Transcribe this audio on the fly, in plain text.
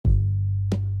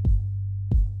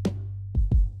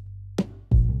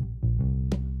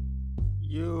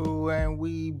You and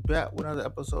we back with another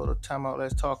episode of Time Out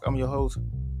Let's Talk. I'm your host,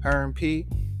 Herm P.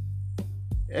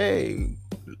 Hey,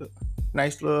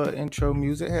 nice little intro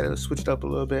music. Had to switch it up a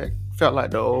little bit. Felt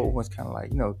like the old one's kind of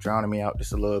like, drowning me out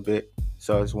just a little bit.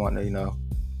 So I just wanted to,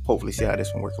 hopefully see how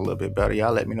this one works a little bit better.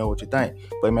 Y'all let me know what you think.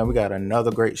 But man, we got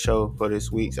another great show for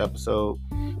this week's episode.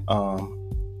 A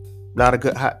lot of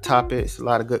good hot topics, a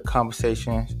lot of good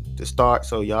conversations to start.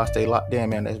 So y'all stay locked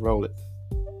in, man. Let's roll it.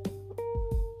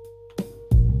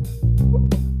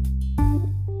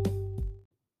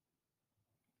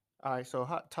 All right, so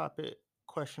hot topic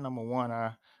question number one.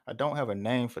 I don't have a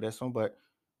name for this one, but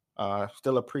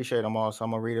still appreciate them all. So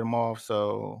I'm gonna read them off.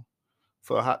 So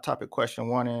for hot topic question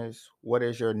one is, what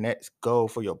is your next goal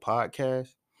for your podcast?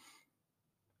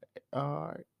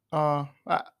 Uh,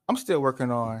 I'm still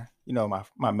working on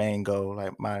my main goal.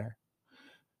 Like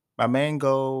my main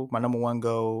goal, my number one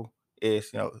goal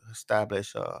is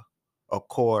establish a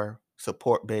core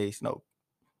support base.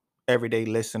 Everyday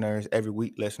listeners, every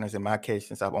week listeners. In my case,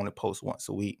 since I've only post once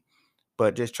a week.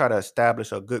 But just try to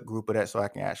establish a good group of that so I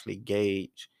can actually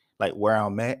gauge like where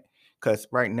I'm at. Because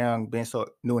right now I'm being so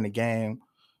new in the game,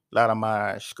 a lot of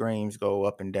my screams go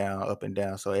up and down, up and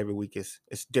down. So every week it's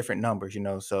different numbers.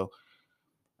 So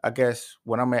I guess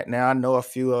what I'm at now, I know a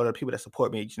few other people that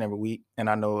support me each and every week, and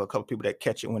I know a couple people that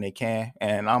catch it when they can,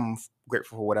 and I'm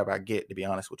grateful for whatever I get, to be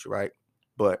honest with you, right?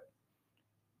 But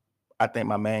I think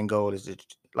my main goal is to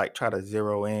like try to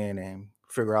zero in and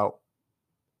figure out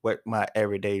what my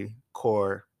everyday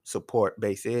core support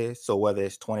base is. So whether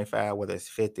it's 25, whether it's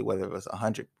 50, whether it's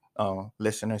 100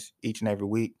 listeners each and every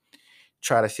week,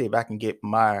 try to see if I can get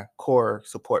my core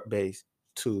support base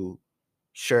to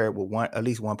share it with at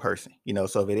least one person.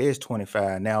 So if it is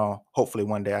 25, now hopefully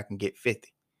one day I can get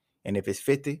 50. And if it's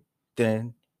 50,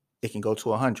 then it can go to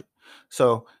 100.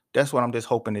 So that's what I'm just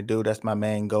hoping to do. That's my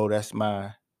main goal. That's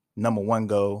my number one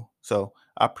goal. So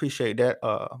I appreciate that.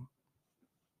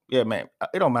 Yeah, man,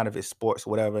 it don't matter if it's sports or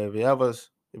whatever. If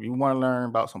you want to learn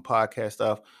about some podcast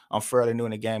stuff, I'm fairly new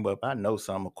in the game, but if I know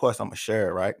some, of course I'm gonna share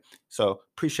it, right? So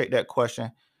appreciate that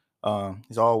question.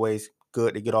 It's always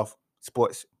good to get off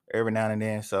sports every now and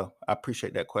then. So I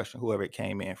appreciate that question, whoever it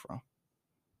came in from.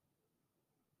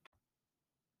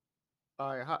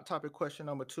 All right, hot topic question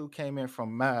number two came in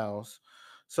from Miles.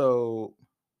 So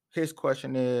his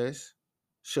question is,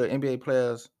 should NBA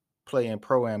players play in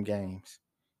pro-am games?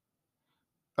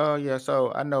 Oh yeah,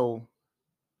 so I know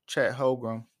Chet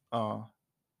Holmgren,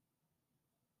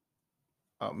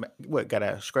 what, got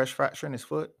a scratch fracture in his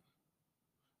foot,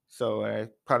 so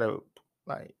probably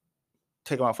like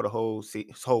take him out for the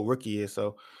his whole rookie year.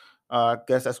 So I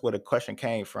guess that's where the question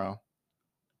came from.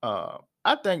 I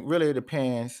think really it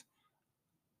depends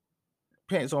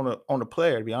on the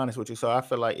player, to be honest with you. So I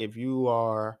feel like if you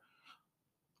are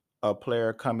a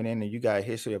player coming in and you got a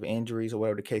history of injuries or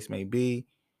whatever the case may be,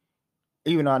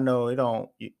 even though I know it don't,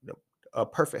 a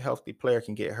perfect healthy player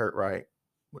can get hurt, right?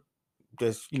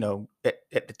 Just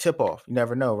at the tip off, you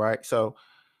never know, right? So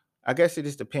I guess it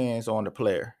just depends on the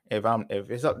player. If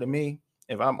it's up to me,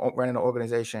 if I'm running an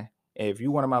organization, if you're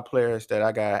one of my players that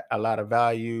I got a lot of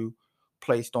value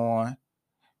placed on,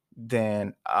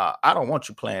 then I don't want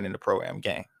you playing in the pro-am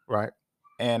game, right?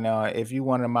 And if you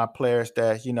one of my players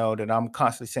that that I'm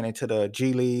constantly sending to the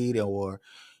G League, or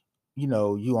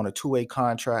you on a two-way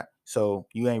contract, so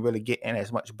you ain't really getting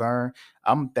as much burn,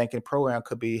 I'm thinking pro-am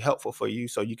could be helpful for you,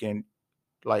 so you can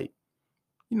like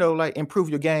like improve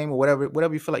your game or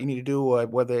whatever you feel like you need to do, or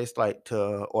whether it's like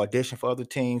to audition for other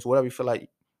teams, whatever you feel like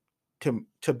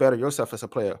to better yourself as a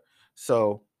player.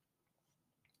 So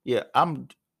yeah,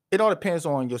 it all depends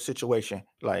on your situation.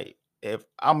 Like if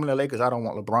I'm in the Lakers, I don't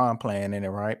want LeBron playing in it,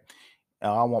 right? I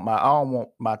don't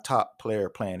want my top player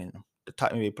playing in them. The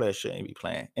top NBA player shouldn't be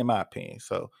playing, in my opinion.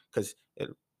 So because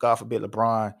God forbid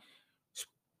LeBron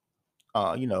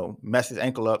mess his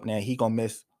ankle up, now he gonna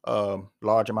miss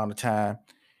large amount of time.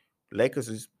 Lakers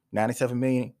is 97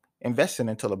 million investing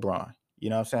into LeBron.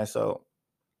 You know what I'm saying? So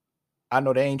I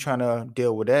know they ain't trying to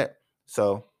deal with that.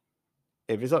 So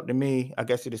if it's up to me, I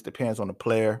guess it just depends on the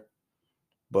player.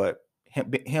 But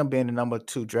him being the number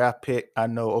 2 draft pick, I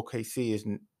know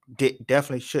OKC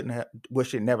definitely shouldn't have,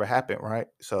 wish it never happened, right?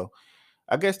 So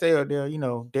I guess they'll at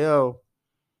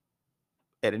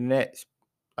the next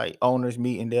like owners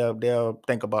meeting, they'll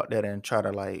think about that and try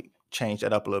to like change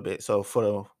that up a little bit.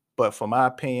 So but for my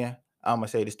opinion, I'm gonna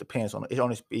say this depends on it. It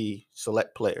only be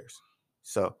select players.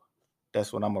 So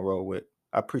that's what I'm gonna roll with.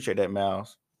 I appreciate that,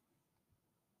 Miles.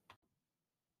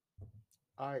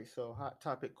 All right, so hot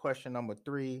topic question number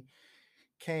 3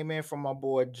 came in from my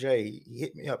boy Jay. He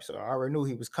hit me up, so I already knew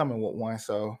he was coming with one.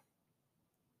 So,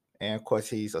 and of course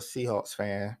he's a Seahawks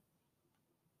fan.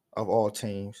 of all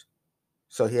teams.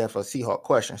 So he have a Seahawk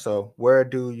question. So where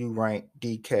do you rank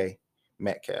DK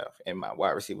Metcalf in my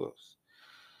wide receivers?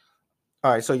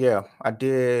 All right, so yeah, I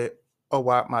did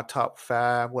my top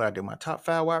five. What I did my top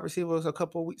five wide receivers a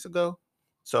couple of weeks ago.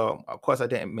 So of course I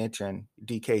didn't mention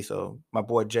DK. So my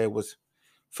boy Jay was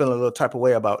feeling a little type of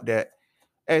way about that.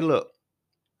 Hey, look,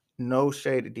 no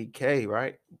shade to DK,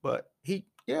 right? But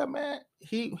yeah, man,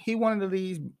 he one of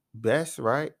these best,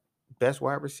 right? Best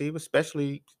wide receivers,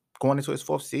 especially going into his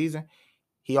fourth season.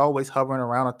 He always hovering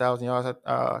around 1,000 yards.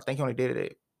 I think he only did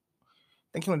it. I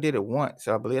think he only did it once.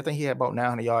 I believe. I think he had about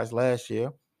 900 yards last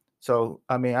year. So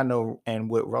I mean, I know, and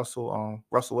with Russell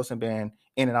Wilson being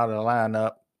in and out of the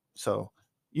lineup, so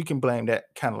you can blame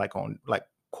that kind of like on like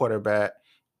quarterback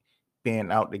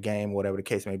being out the game, whatever the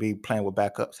case may be, playing with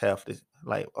backups half this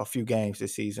like a few games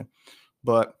this season.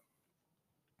 But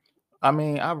I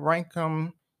mean, I rank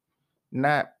him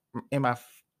not in my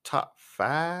top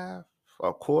five,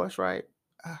 of course, right?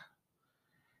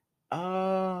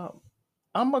 Uh,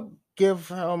 I'm gonna give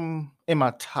him in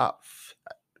my top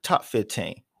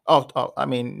 15. Oh, I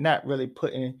mean, not really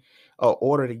putting a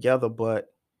order together, but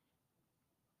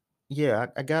yeah,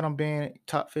 I got him being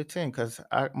top 15 because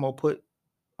I'm gonna put,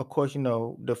 of course,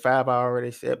 the five I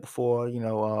already said before.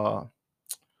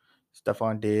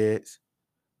 Stephon Diggs,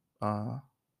 uh,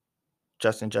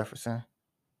 Justin Jefferson,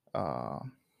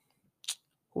 um,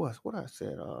 who else? What I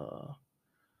said?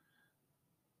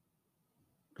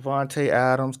 Devontae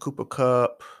Adams, Cooper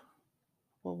Cup.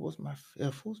 What was my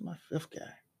fifth? Who's my fifth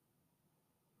guy?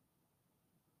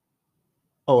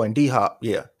 Oh, and D Hop.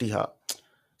 Yeah, D Hop.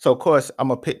 So of course I'm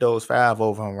gonna pick those five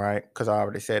over him, right? Because I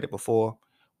already said it before.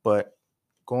 But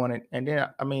going in, and then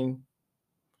I mean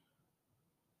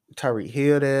Tyreek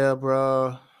Hill there,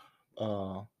 bro.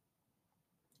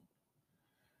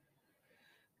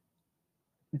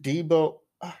 Debo,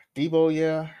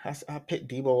 yeah, I picked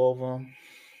Debo over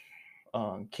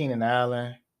him. Keenan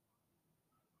Allen,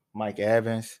 Mike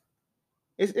Evans.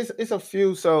 It's a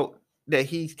few so that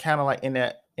he's kind of like in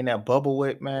that bubble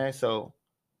with, man. So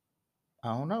I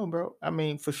don't know, bro. I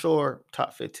mean, for sure,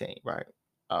 top 15, right?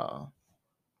 Uh,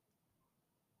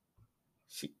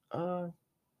 see, I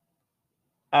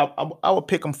would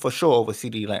pick him for sure over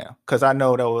CD Lamb because I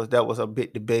know that was a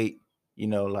big debate.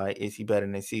 Like is he better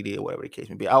than CD or whatever the case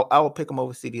may be. I would pick him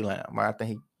over CD Lamb. Right? I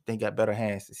think he got better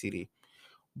hands than CD,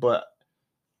 but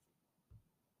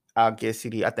I'll get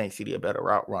CD. I think CD a better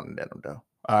route runner than him though.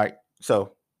 All right,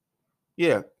 so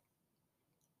yeah,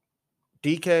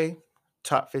 DK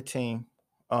top 15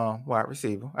 wide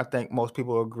receiver. I think most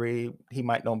people agree he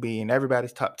might not be in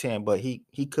everybody's top 10, but he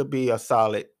could be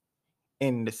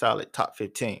in the solid top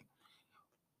 15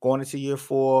 going into year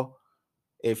 4.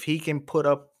 If he can put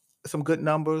up some good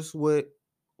numbers with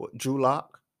Drew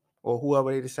Lock or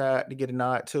whoever they decide to get a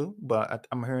nod to, but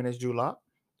I'm hearing it's Drew Lock.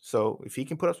 So if he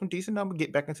can put up some decent numbers,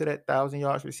 get back into that 1,000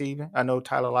 yards receiving. I know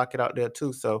Tyler Lockett out there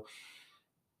too. So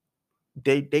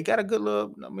they got a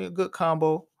good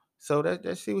combo. So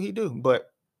let's see what he do.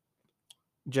 But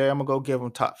Jay, I'm gonna go give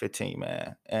him top 15,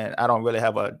 man. And I don't really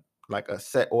have a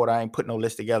set order. I ain't put no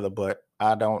list together, but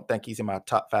I don't think he's in my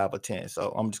top 5 or 10.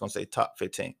 So I'm just gonna say top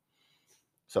 15.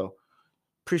 So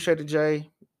appreciate it, Jay.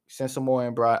 Send some more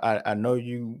in, bro. I know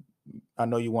you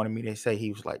wanted me to say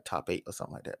he was like top 8 or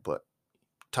something like that, but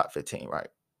top 15, right?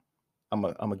 I'm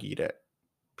gonna give you that.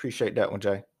 Appreciate that one,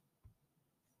 Jay.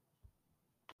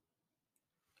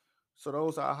 So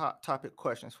those are hot topic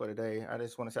questions for today. I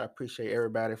just want to say I appreciate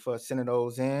everybody for sending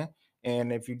those in.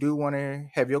 And if you do want to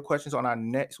have your questions on our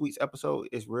next week's episode,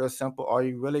 it's real simple. All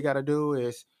you really got to do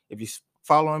is if you're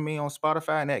following me on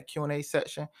Spotify in that Q&A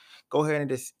section, go ahead and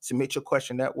just submit your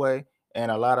question that way.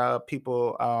 And a lot of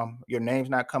people, your name's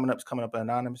not coming up; it's coming up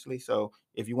anonymously. So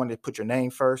if you want to put your name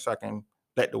first, so I can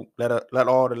let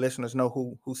all the listeners know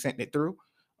who sent it through.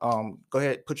 Go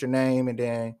ahead, put your name and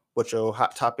then what your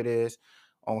hot topic is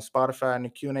on Spotify in the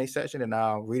Q&A section, and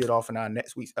I'll read it off in our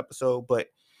next week's episode. But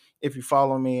if you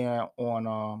follow me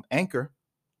on Anchor,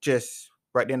 just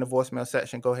right there in the voicemail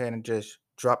section, go ahead and just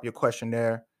drop your question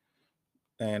there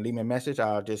and leave me a message.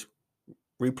 I'll just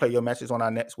replay your message on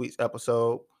our next week's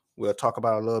episode. We'll talk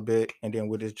about it a little bit, and then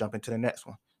we'll just jump into the next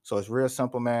one. So it's real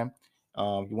simple, man.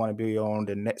 You want to be on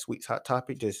the next week's hot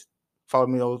topic, just follow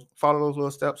those little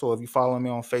steps. Or if you follow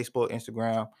me on Facebook,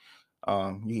 Instagram,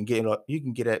 you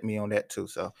can get at me on that too.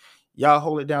 So y'all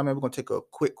hold it down, man. We're gonna take a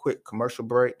quick commercial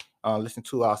break, listen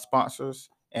to our sponsors,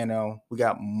 and we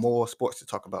got more sports to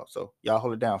talk about. So y'all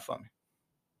hold it down for me.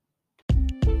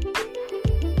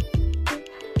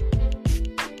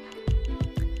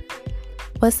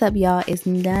 What's up, y'all? It's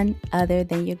none other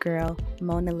than your girl,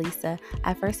 Mona Lisa.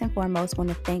 I first and foremost want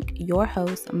to thank your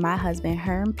host, my husband,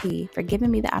 Herm P., for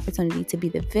giving me the opportunity to be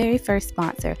the very first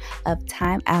sponsor of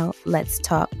Time Out, Let's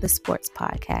Talk, the sports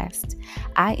podcast.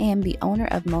 I am the owner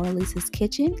of Mona Lisa's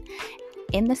Kitchen.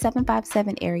 In the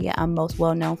 757 area, I'm most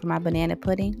well known for my banana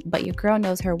pudding, but your girl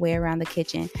knows her way around the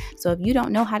kitchen. So if you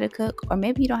don't know how to cook, or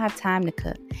maybe you don't have time to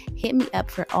cook, hit me up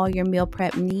for all your meal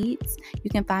prep needs. You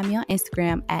can find me on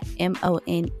Instagram at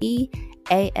MoneAlisa.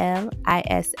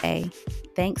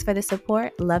 Thanks for the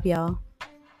support. Love y'all.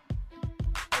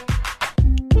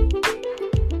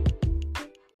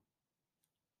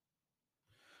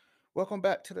 Welcome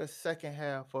back to the second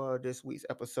half of this week's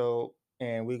episode,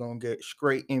 and we're gonna get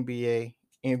straight NBA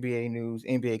news,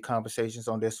 NBA conversations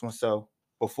on this one. So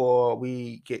before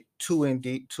we get too in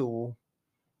deep to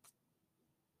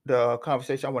the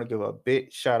conversation, I want to give a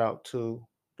big shout out to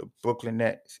the Brooklyn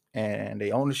Nets and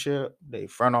the ownership, the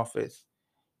front office.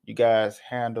 You guys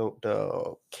handled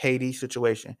the KD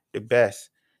situation the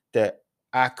best that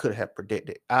I could have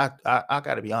predicted. I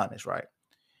got to be honest, right?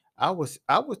 I was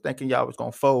thinking y'all was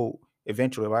gonna fold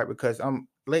eventually, right? Because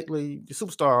lately the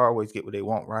superstar always get what they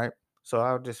want, right? So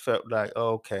I just felt like,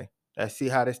 oh, okay, let's see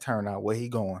how this turn out, where he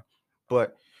going.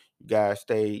 But you guys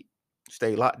stay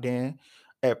locked in.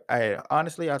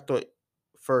 Honestly, I thought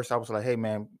first I was like, hey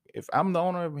man, if I'm the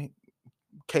owner,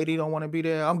 KD don't want to be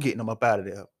there, I'm getting him up out of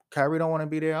there. Kyrie don't want to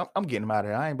be there, I'm getting him out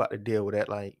of there. I ain't about to deal with that.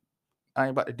 Like I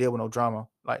ain't about to deal with no drama,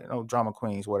 like no drama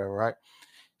queens, whatever, right?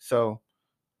 So,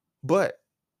 but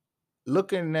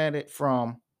looking at it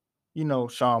from,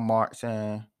 Sean Marks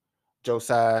and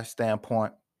Josiah's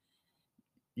standpoint,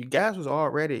 you guys was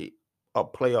already a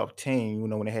playoff team,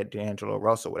 when they had D'Angelo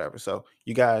Russell, whatever. So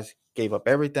you guys gave up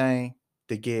everything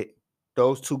to get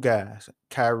those two guys,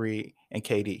 Kyrie and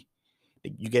KD.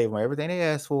 You gave them everything they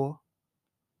asked for,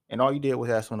 and all you did was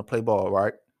ask them to play ball,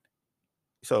 right?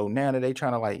 So now that they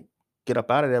trying to like get up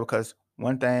out of there because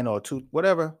one thing or two,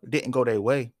 whatever, didn't go their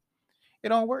way, it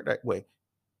don't work that way.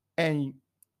 And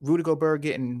Rudy Gobert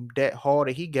getting that haul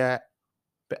that he got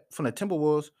from the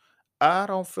Timberwolves, I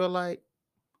don't feel like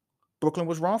Brooklyn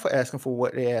was wrong for asking for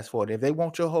what they asked for. If they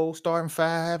want your whole starting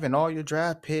five and all your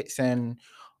draft picks and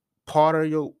part of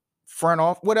your front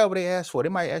off, whatever they asked for, they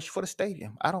might ask you for the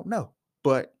stadium. I don't know,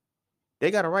 but they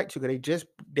got a right to. They just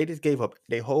gave up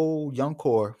their whole young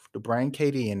core to bring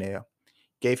KD in there,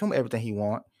 gave him everything he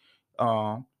want.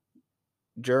 Um,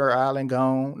 Jared Allen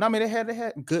gone. No, I mean they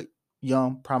had good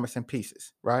young promising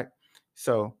pieces, right?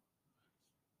 So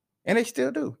and they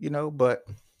still do, but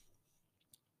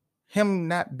him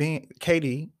not being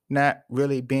KD, not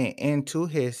really being into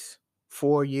his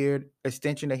 4-year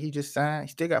extension that he just signed,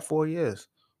 he still got 4 years.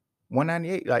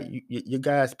 198. Like you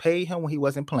guys paid him when he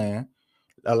wasn't playing,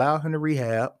 allow him to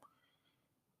rehab,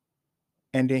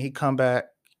 and then he come back,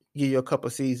 give you a couple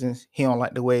seasons. He don't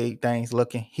like the way things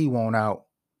looking. He won't out.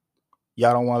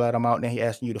 Y'all don't want to let him out. Then he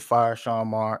asking you to fire Sean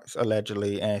Marks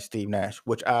allegedly and Steve Nash,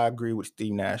 which I agree with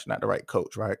Steve Nash, not the right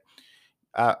coach, right?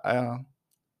 I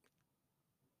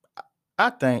I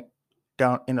think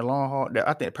down in the long haul,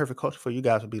 I think the perfect coach for you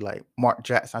guys would be like Mark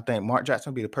Jackson. I think Mark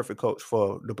Jackson would be the perfect coach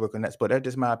for the Brooklyn Nets. But that's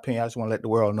just my opinion. I just want to let the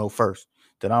world know first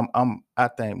that I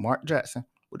think Mark Jackson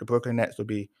with the Brooklyn Nets would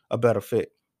be a better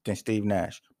fit than Steve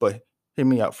Nash. But hear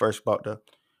me out first about the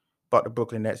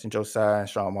Brooklyn Nets and Josiah and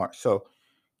Sean Marks. So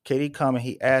KD coming,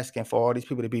 he asking for all these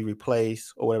people to be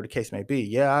replaced or whatever the case may be.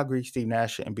 Yeah, I agree Steve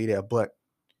Nash shouldn't be there, but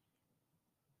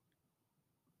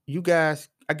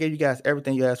I gave you guys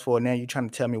everything you asked for. Now you're trying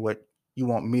to tell me what you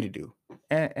want me to do,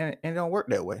 and it don't work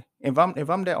that way. If I'm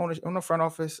that on the front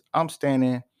office, I'm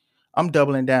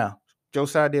doubling down.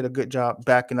 Josiah did a good job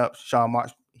backing up Sean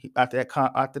Marks. After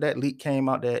that leak came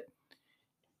out that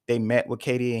they met with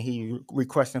KD and he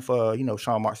requesting for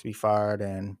Sean Marks to be fired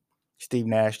and Steve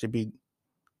Nash to be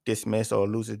dismissed or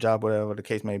lose his job, whatever the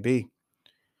case may be.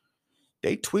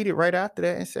 They tweeted right after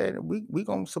that and said we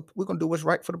gonna do what's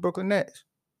right for the Brooklyn Nets,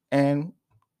 and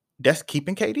that's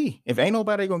keeping KD. If ain't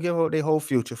nobody gonna give up their whole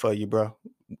future for you, bro,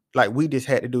 like we just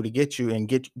had to do to get you and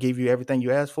give you everything you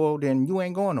asked for, then you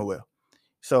ain't going nowhere.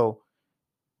 So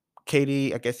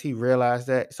KD, I guess he realized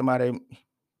that somebody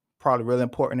probably really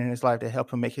important in his life to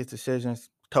help him make his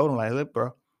decisions. Told him like, look,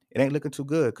 bro, it ain't looking too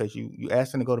good because you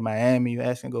asked him to go to Miami, you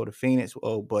asked him to go to Phoenix.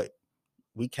 Oh, but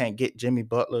we can't get Jimmy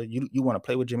Butler. You want to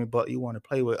play with Jimmy Butler. You want to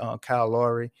play with Kyle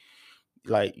Lowry.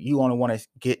 Like you only want to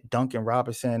get Duncan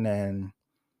Robinson and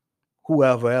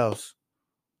whoever else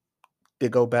to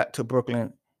go back to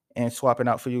Brooklyn and swap it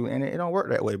out for you. And it don't work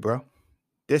that way, bro.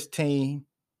 This team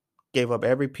gave up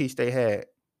every piece they had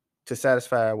to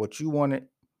satisfy what you wanted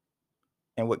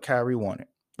and what Kyrie wanted,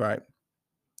 right?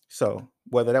 So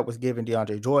whether that was giving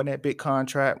DeAndre Jordan that big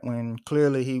contract when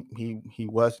clearly he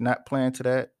was not playing to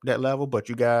that level, but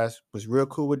you guys was real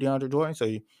cool with DeAndre Jordan, so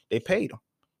they paid him.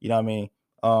 You know what I mean?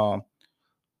 Um,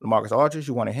 LaMarcus Aldridge,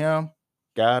 you wanted him,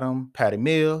 got him. Patty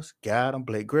Mills, got him.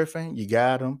 Blake Griffin, you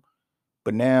got him.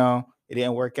 But now it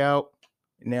didn't work out.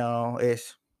 Now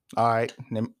it's all right.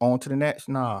 Then on to the next.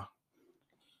 Nah,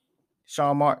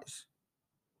 Sean Marks,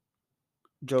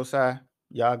 Josiah,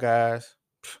 y'all guys,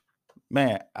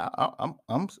 man,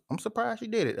 I'm surprised you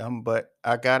did it. But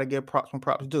I gotta give props when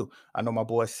props due. I know my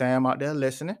boy Sam out there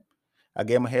listening. I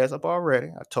gave him a heads up already.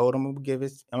 I told him I'm gonna give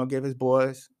his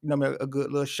boys, a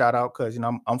good little shout out because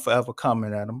I'm forever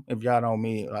coming at them. If y'all know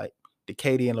me, like the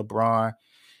KD and LeBron,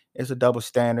 it's a double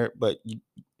standard. But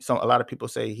a lot of people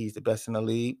say he's the best in the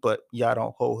league, but y'all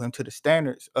don't hold him to the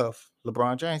standards of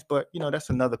LeBron James. But that's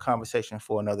another conversation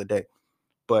for another day.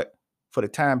 But for the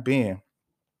time being,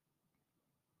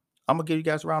 I'm gonna give you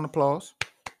guys a round of applause.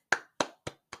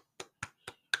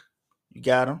 You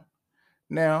got him.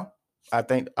 Now, I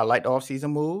think I like the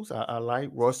offseason moves. I like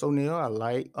Royce O'Neal. I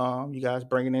like you guys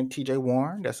bringing in TJ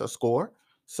Warren. That's a score.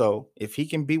 So if he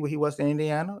can be what he was in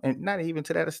Indiana, and not even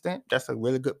to that extent, that's a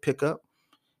really good pickup.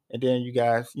 And then you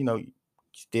guys,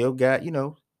 still got,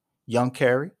 young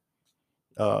Carey,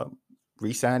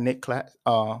 re-signed Nick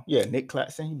Claxton. Nick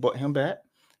Claxton. He brought him back.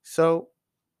 So,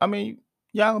 I mean,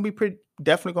 y'all gonna be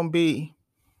definitely gonna be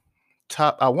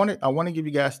top. I want to give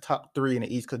you guys top 3 in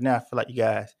the East because now I feel like you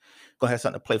guys gonna have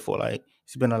something to play for. Like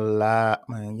it's been a lot,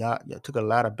 man. Y'all took a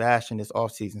lot of bashing this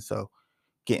offseason. So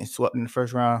getting swept in the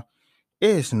first round,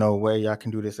 there's no way y'all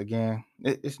can do this again.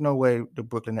 It's no way the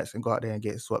Brooklyn Nets can go out there and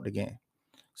get swept again.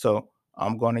 So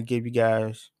I'm gonna give you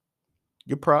guys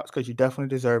your props because you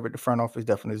definitely deserve it. The front office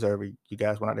definitely deserve it. You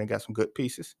guys went out there and got some good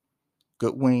pieces,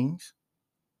 good wings.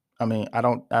 I mean, I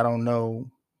don't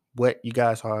know what you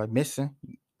guys are missing.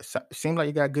 Seems like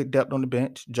you got good depth on the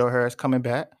bench. Joe Harris coming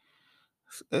back.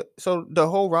 So the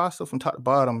whole roster from top to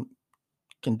bottom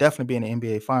can definitely be in the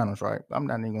NBA Finals, right? I'm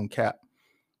not even gonna cap.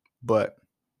 But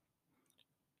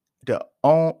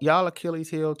y'all Achilles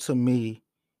heel to me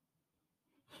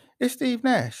is Steve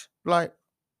Nash. Like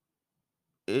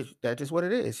that's just what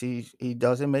it is. He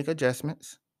doesn't make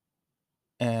adjustments,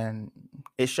 and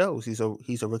it shows. He's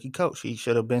a rookie coach. He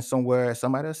should have been somewhere as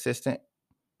somebody assistant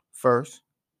first.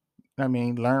 I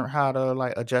mean, learn how to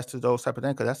like adjust to those type of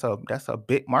things because that's a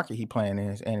big market he playing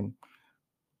in, and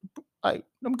like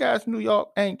them guys in New York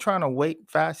ain't trying to wait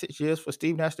 5-6 years for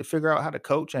Steve Nash to figure out how to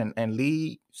coach and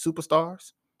lead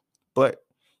superstars. But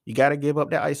you got to give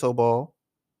up that ISO ball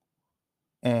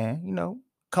and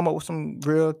come up with some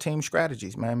real team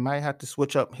strategies. Man, might have to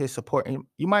switch up his support. And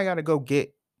you might got to go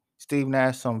get Steve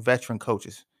Nash some veteran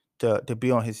coaches to be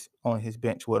on his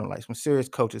bench with him, like some serious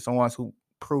coaches, some ones who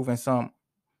proven something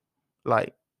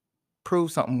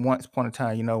once upon a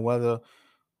time. Whether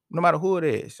no matter who it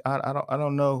is, I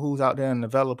don't know who's out there and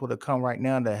available to come right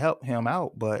now to help him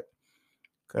out, but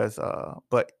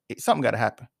something got to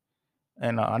happen.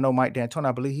 And I know Mike D'Antoni,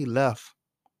 I believe he left,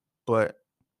 but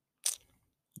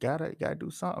gotta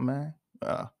do something, man.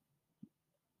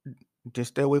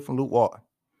 Just stay away from Luke Walton.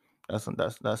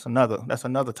 That's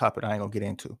another topic I ain't gonna get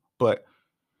into. But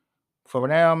for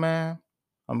now, man,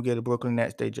 I'm gonna give the Brooklyn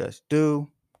Nets they just do.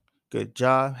 Good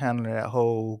job handling that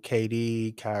whole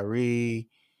KD, Kyrie.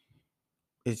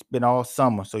 It's been all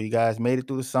summer, so you guys made it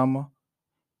through the summer.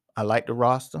 I like the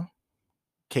roster.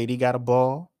 KD got a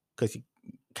ball because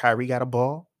Kyrie got a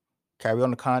ball. Kyrie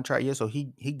on the contract year, so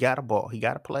he got a ball. He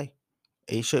got to play.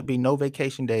 It should be no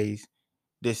vacation days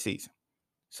this season.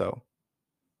 So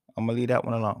I'm gonna leave that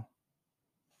one alone.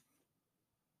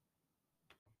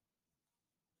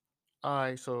 All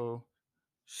right, so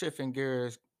shifting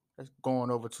gears, let's going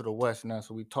over to the West now.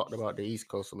 So we talked about the East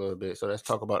Coast a little bit. So let's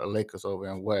talk about the Lakers over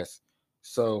in West.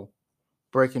 So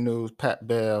breaking news: Pat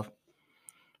Bev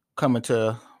coming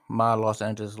to my Los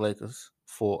Angeles Lakers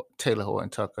for Taylor Horton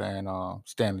Tucker and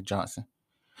Stanley Johnson.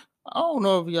 I don't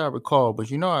know if y'all recall,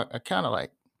 but I kind of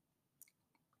like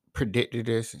predicted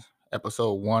this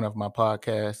episode 1 of my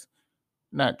podcast.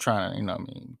 Not trying to,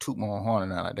 toot my own horn or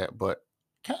nothing like that, but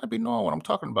kind of be knowing what I'm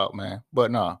talking about, man. But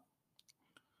nah.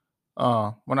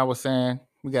 When I was saying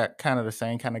we got kind of the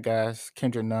same kind of guys,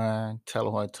 Kendrick Nunn, Taylor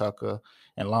Horton Tucker,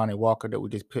 and Lonnie Walker that we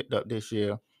just picked up this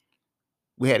year.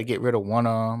 We had to get rid of one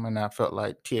of them, and I felt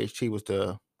like THT was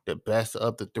the best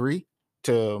of the 3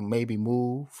 to maybe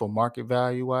move for market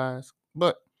value wise.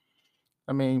 But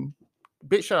I mean,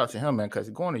 big shout out to him, man, because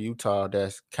going to Utah,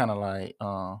 that's kind of like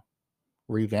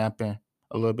revamping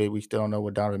a little bit. We still don't know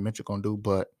what Donovan Mitchell gonna do,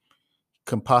 but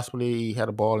can possibly had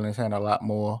a ball in his hand a lot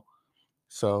more.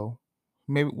 So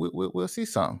maybe we'll see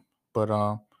something. But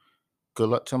good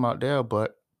luck to him out there.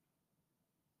 But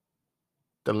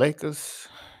the Lakers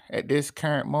at this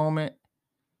current moment,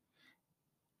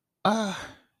 uh,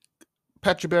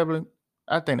 Patrick Beverly,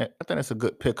 I think that's a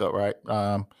good pickup, right?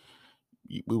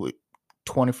 We were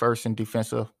 21st in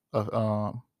defensive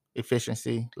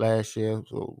efficiency last year,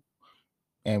 so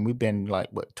and we've been like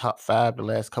what top 5 the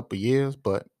last couple of years,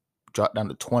 but dropped down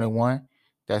to 21.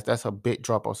 That's a big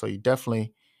drop off. So you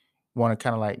definitely want to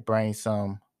kind of like bring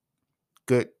some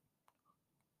good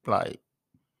like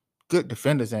good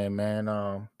defenders in,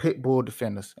 man. Pit bull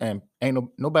defenders, and ain't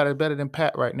nobody better than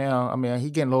Pat right now. I mean,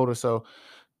 he getting older, so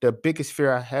the biggest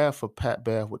fear I have for Pat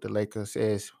Bev with the Lakers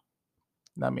is,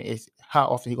 I mean, it's how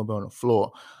often he gonna be on the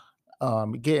floor.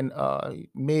 Getting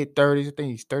mid-30s. I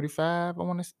think he's 35.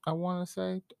 I wanna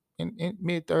say in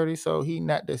mid-30s. So he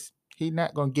not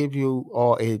gonna give you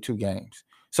all 82 games.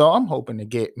 So I'm hoping to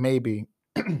get maybe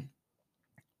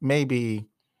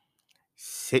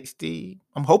 60.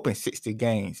 I'm hoping 60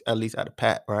 games at least out of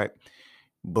Pat, right?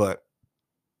 But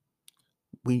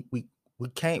we we we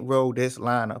can't roll this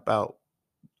lineup out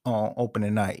on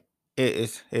opening night.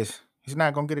 It's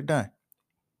not gonna get it done.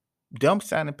 Them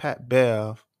signing Pat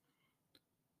Bev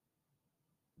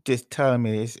just telling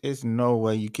me it's no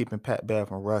way you keeping Pat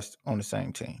Bev and Russ on the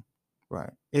same team,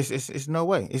 right? It's no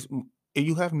way.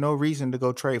 You have no reason to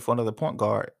go trade for another point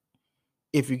guard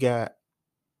if you got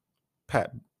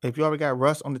Pat. If you already got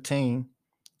Russ on the team,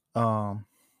 um,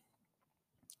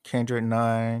 Kendrick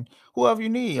Nine, whoever you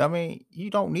need. I mean,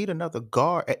 you don't need another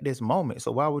guard at this moment.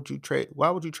 So why would you trade? Why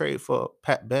would you trade for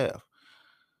Pat Bev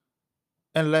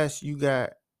unless you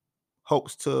got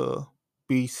hopes to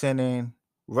be sending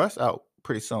Russ out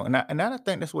pretty soon? And I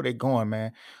think that's where they're going,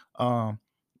 man. Um,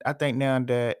 I think now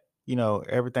that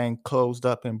everything closed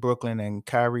up in Brooklyn and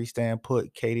Kyrie staying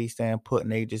put, KD staying put,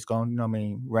 and they just going, I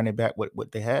mean, running back with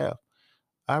what they have.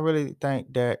 I really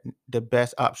think that the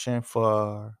best option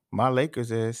for my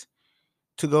Lakers is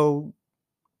to go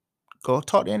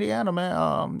talk to Indiana,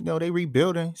 man. They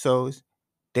rebuilding, so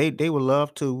they would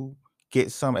love to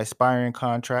get some expiring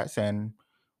contracts, and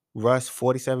Russ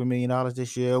 $47 million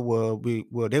this year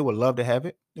they would love to have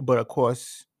it, but of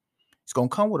course it's gonna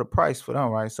come with a price for them,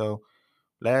 right? So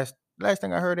last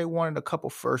thing I heard, they wanted a couple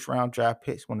first round draft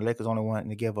picks when the Lakers only wanted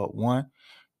to give up one.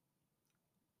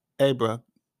 Hey, bro,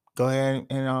 go ahead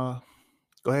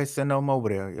and send them over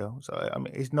there, yo. So I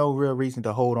mean, it's no real reason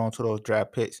to hold on to those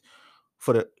draft picks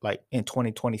for the like in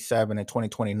 2027 and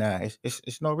 2029.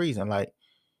 It's no reason. Like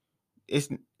it's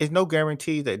it's no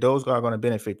guarantee that those are going to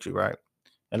benefit you, right?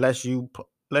 Unless you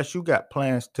got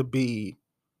plans to be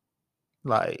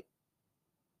like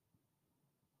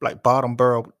like bottom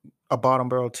barrel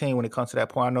team when it comes to that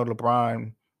point. I know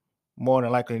LeBron more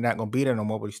than likely not going to be there no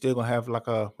more, but he's still going to have like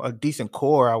a decent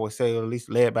core, I would say, or at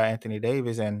least led by Anthony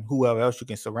Davis and whoever else you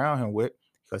can surround him with,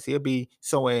 because he'll be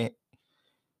somewhere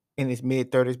in his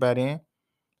mid-30s by then.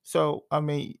 So I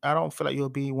mean, I don't feel like you'll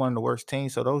be one of the worst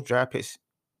teams. So those draft picks,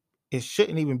 it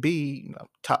shouldn't even be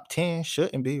top 10,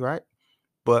 shouldn't be, right?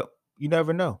 But you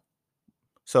never know.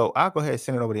 So I'll go ahead and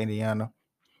send it over to Indiana.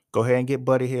 Go ahead and get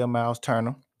Buddy Hill, Miles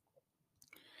Turner.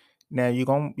 Now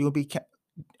you'll be.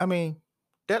 I mean,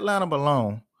 that lineup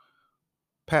alone: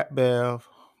 Pat Bev,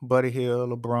 Buddy Hill,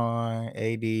 LeBron,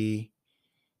 AD,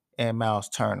 and Miles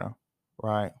Turner.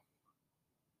 Right.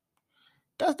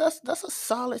 That's a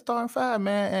solid starting five,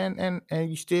 man. And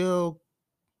you still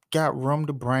got room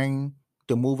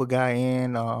to move a guy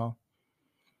in.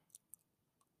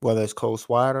 Whether it's Cole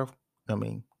Swider, I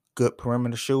mean, good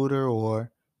perimeter shooter,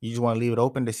 or you just want to leave it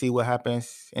open to see what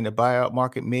happens in the buyout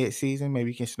market mid-season. Maybe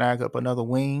you can snag up another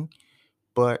wing.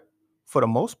 But for the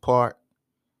most part,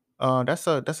 that's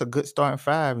a good starting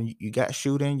five. And you got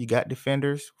shooting, you got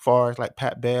defenders, as far as like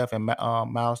Pat Bev and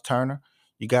Miles Turner.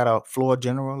 You got a floor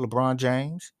general, LeBron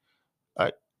James. Uh,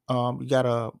 you got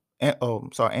and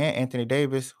Anthony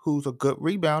Davis, who's a good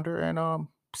rebounder and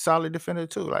solid defender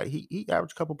too. Like he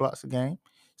averaged a couple blocks a game,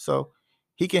 so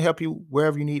he can help you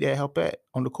wherever you need that help at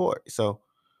on the court. So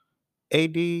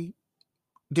AD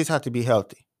just have to be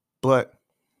healthy. But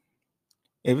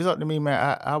if it's up to me,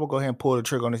 man, I will go ahead and pull the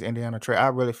trigger on this Indiana trade. I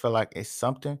really feel like it's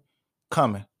something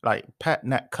coming. Like Pat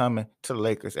not coming to the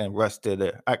Lakers and Russ still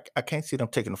there. I can't see them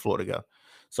taking the floor together.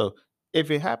 So if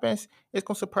it happens, it's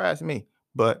gonna surprise me.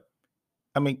 But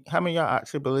I mean, how many of y'all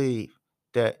actually believe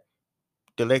that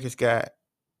the Lakers got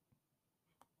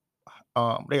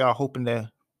they are hoping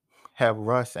to have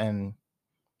Russ and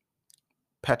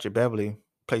Patrick Beverly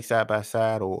play side by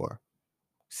side or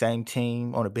same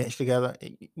team on the bench together?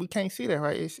 We can't see that,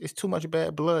 right? It's too much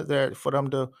bad blood there for them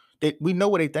to. We know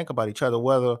what they think about each other.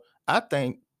 Whether I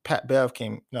think Pat Bev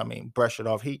can, I mean, brush it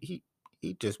off. He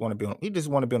just want to be on. He just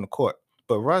want to be on the court.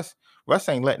 But Russ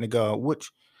ain't letting it go,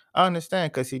 which I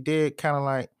understand because he did kind of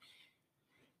like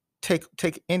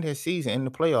take in his season in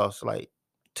the playoffs, like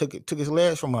took his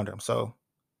legs from under him. So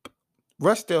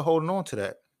Russ still holding on to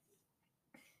that,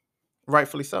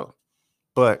 rightfully so.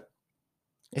 But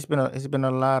it's been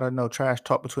a lot of trash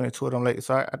talk between the two of them lately.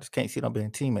 So I just can't see them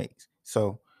being teammates.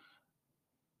 So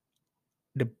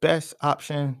the best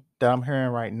option that I'm hearing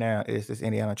right now is this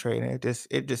Indiana trade, and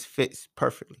it just fits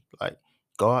perfectly. Like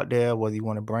go out there, whether you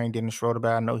want to bring Dennis Schroeder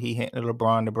back. I know he hinted at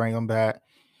LeBron to bring him back.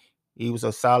 He was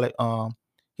a solid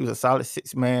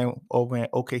 6 man over in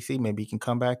OKC. Maybe he can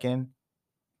come back in.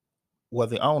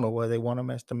 Whether I don't know whether they want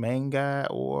him as the main guy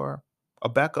or a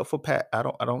backup for Pat. I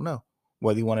don't know.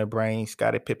 Whether you want to bring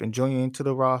Scottie Pippen Jr. into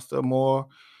the roster more,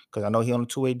 because I know he on a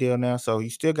 2-way deal now. So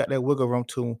you still got that wiggle room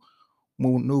to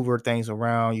maneuver things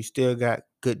around. You still got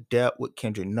good depth with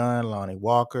Kendrick Nunn, Lonnie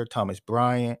Walker, Thomas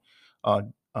Bryant, uh,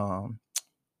 um,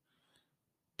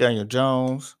 Daniel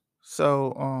Jones.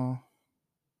 So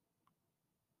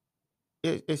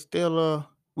it's still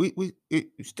we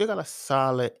still got a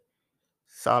solid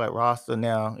roster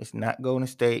now. It's not Golden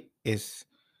State. It's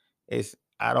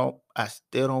I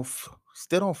still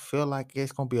don't feel like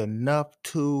it's gonna be enough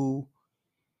to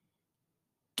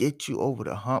get you over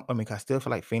the hump. I mean, I still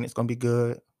feel like Phoenix gonna be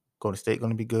good, Golden State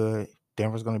gonna be good,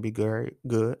 Denver's gonna be good.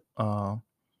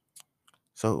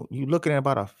 So you looking at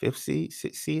about a 5th seed,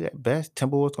 6th seed at best.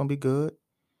 Timberwolves gonna be good.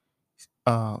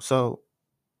 So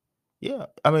yeah,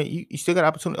 I mean, you still got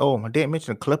opportunity. Oh, I didn't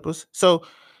mention the Clippers. So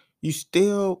you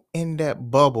still in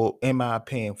that bubble, in my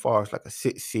opinion, far as like a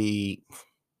 6th seed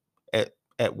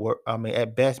at work. I mean,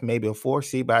 at best maybe a 4th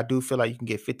seed, but I do feel like you can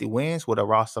get 50 wins with a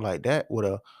roster like that, with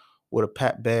a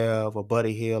Pat Bev, a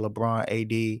Buddy Hield, LeBron,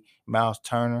 AD, Miles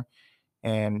Turner,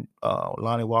 and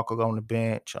Lonnie Walker on the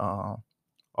bench,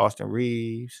 Austin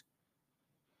Reeves.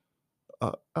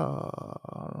 Who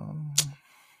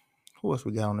else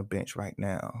we got on the bench right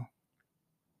now?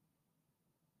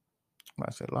 I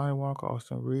said Lonnie Walker,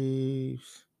 Austin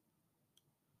Reeves,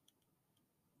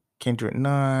 Kendrick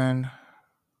Nunn.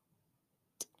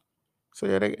 So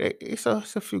yeah, it's a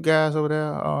few guys over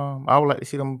there. I would like to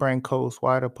see them bring Cole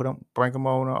Swider, bring him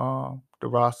on the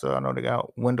roster. I know they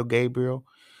got Wendell Gabriel,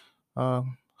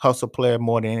 hustle player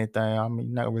more than anything. I mean,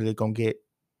 you're not really gonna get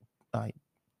like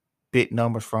big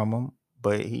numbers from him,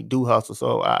 but he do hustle.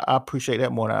 So I appreciate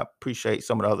that more than I appreciate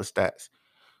some of the other stats.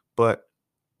 But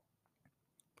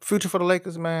future for the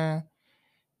Lakers, man,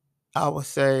 I would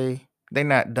say they're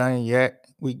not done yet.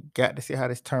 We got to see how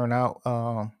this turn out.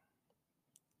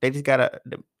 They just got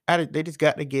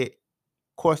to get.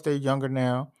 Of course, they're younger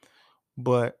now,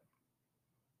 but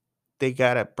they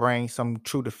gotta bring some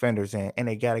true defenders in, and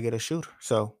they gotta get a shooter.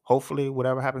 So hopefully,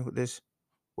 whatever happens with this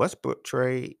Westbrook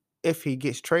trade, if he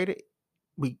gets traded,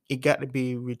 it got to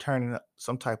be returning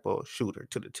some type of shooter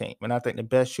to the team. And I think the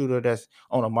best shooter that's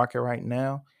on the market right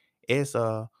now is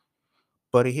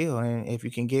Buddy Hield. And if you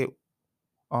can get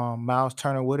Miles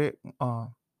Turner with it,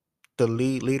 the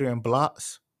leader in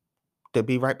blocks, to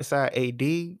be right beside AD,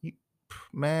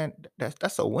 man,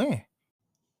 that's a win.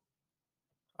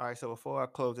 All right, so before I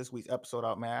close this week's episode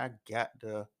out, man, I got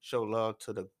to show love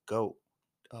to the GOAT,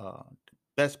 the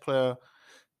best player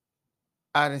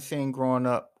I done seen growing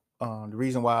up. The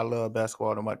reason why I love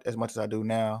basketball as much as I do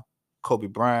now, Kobe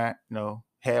Bryant,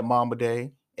 had Mamba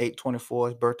Day, 8/24.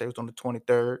 His birthday was on the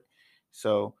 23rd.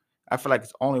 So I feel like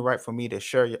it's only right for me to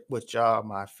share with y'all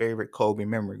my favorite Kobe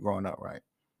memory growing up, right?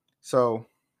 So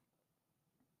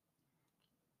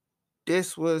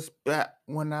this was back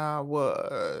when I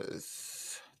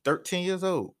was 13 years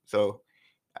old. So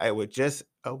I was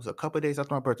a couple of days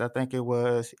after my birthday. I think it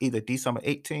was either December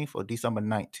 18th or December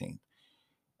 19th.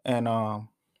 And the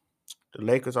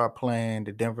Lakers are playing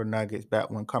the Denver Nuggets back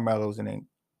when Carmelo was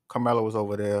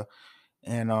over there.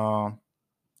 And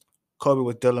Kobe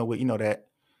was dealing with,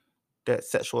 that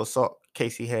sexual assault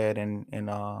case he had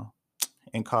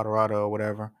in Colorado or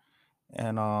whatever.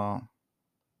 And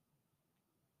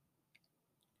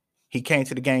he came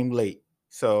to the game late.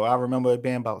 So I remember it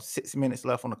being about 6 minutes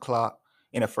left on the clock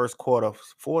in the first quarter,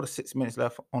 4 to 6 minutes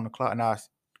left on the clock, and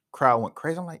crowd went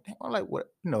crazy. I'm like, what?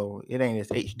 It ain't as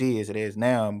HD as it is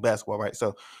now in basketball, right?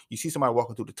 So you see somebody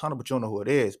walking through the tunnel, but you don't know who it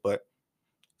is. But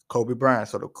Kobe Bryant,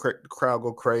 so the crowd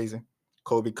go crazy.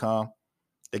 Kobe come,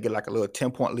 they get like a little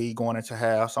 10-point lead going into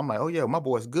half. So I'm like, oh yeah, my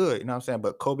boy's good, you know what I'm saying?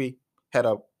 But Kobe had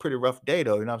a pretty rough day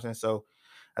though, you know what I'm saying? So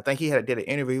I think he did an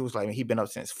interview. He was like, he'd been up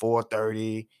since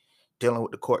 4:30, dealing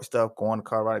with the court stuff, going to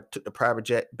Colorado, took the private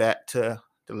jet back to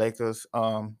the Lakers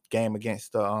game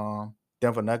against the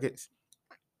Denver Nuggets.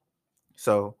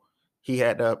 So he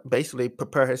had to basically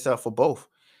prepare himself for both.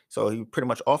 So he pretty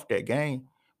much off that game.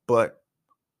 But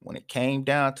When it came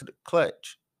down to the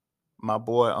clutch, my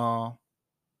boy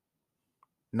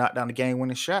knocked down the game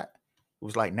winning shot. It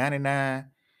was like 99.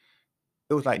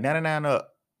 It was like 99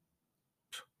 up.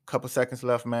 Couple seconds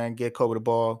left, man. Get Kobe the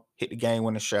ball, hit the game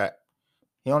winning shot.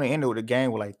 He only ended with the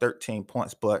game with like 13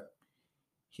 points, but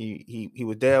he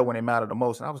was there when it mattered the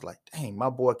most. And I was like, dang,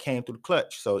 my boy came through the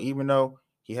clutch. So even though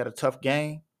he had a tough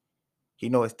game, he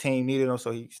know his team needed him, so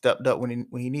he stepped up when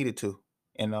he needed to,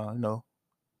 and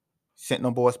sent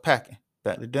them boys packing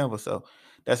back to Denver. So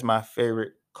that's my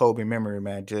favorite Kobe memory,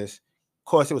 man. Just, of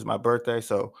course, it was my birthday,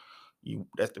 so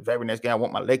that's the very next game. I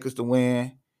want my Lakers to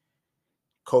win.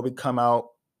 Kobe come out,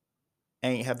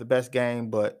 ain't have the best game,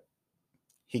 but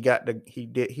he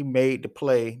made the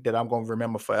play that I'm gonna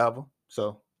remember forever.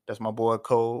 So that's my boy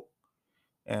Kobe,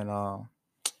 and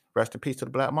rest in peace to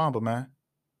the Black Mamba, man,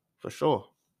 for sure.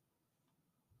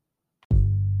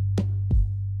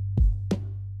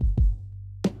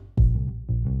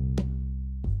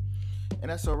 And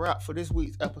that's a wrap for this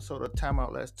week's episode of Time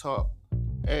Out Let's Talk.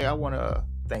 Hey, I want to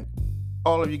thank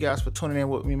all of you guys for tuning in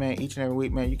with me, man, each and every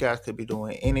week, man. You guys could be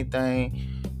doing anything,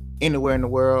 anywhere in the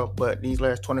world, but these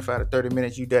last 25 to 30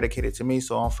 minutes you dedicated to me,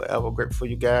 so I'm forever grateful for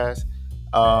you guys.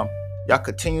 Y'all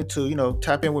continue to,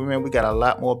 tap in with me, man. We got a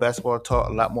lot more basketball to talk,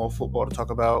 a lot more football to talk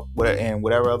about, and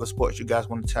whatever other sports you guys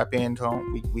want to tap into,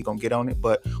 we going to get on it.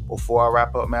 But before I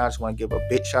wrap up, man, I just want to give a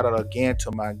big shout out again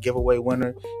to my giveaway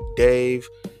winner, Dave.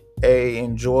 Hey,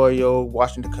 enjoy your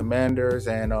Washington Commanders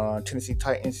and Tennessee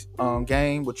Titans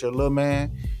game with your little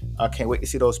man. I can't wait to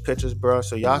see those pictures, bro.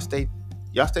 So y'all stay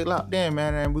locked in,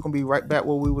 man, and we're gonna be right back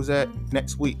where we was at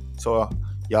next week. So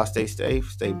y'all stay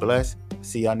safe, stay blessed.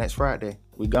 See y'all next Friday.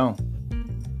 We gone.